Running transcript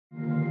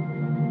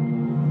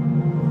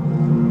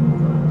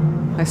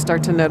I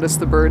start to notice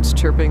the birds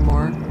chirping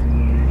more.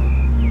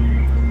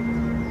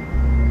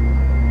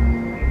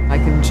 I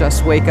can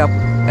just wake up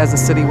as the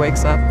city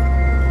wakes up.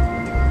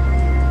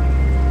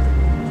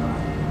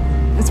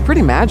 It's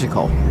pretty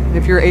magical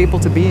if you're able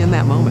to be in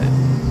that moment.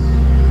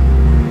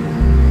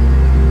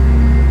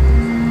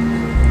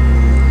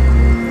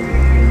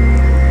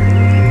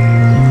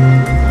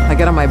 I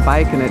get on my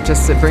bike and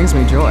it brings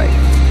me joy.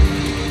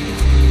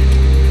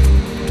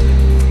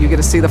 You get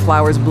to see the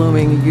flowers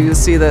blooming, you get to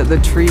see the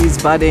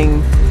trees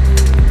budding.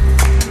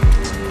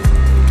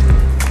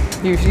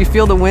 You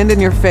feel the wind in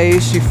your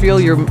face, you feel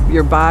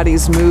your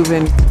bodies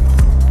moving.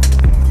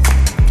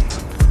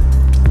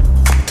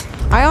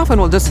 I often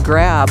will just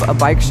grab a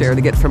bike share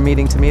to get from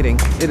meeting to meeting.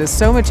 It is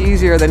so much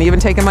easier than even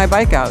taking my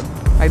bike out.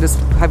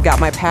 I've got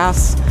my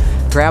pass,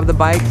 grab the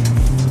bike,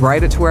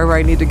 ride it to wherever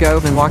I need to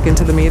go, and walk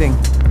into the meeting.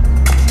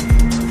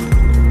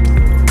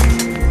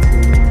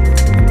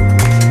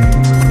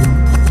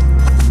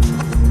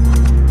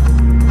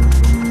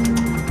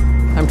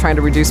 I'm trying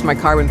to reduce my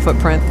carbon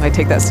footprint. I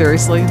take that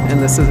seriously,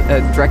 and this is a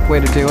direct way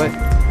to do it.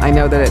 I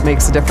know that it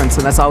makes a difference,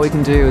 and that's all we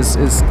can do is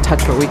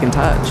touch what we can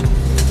touch.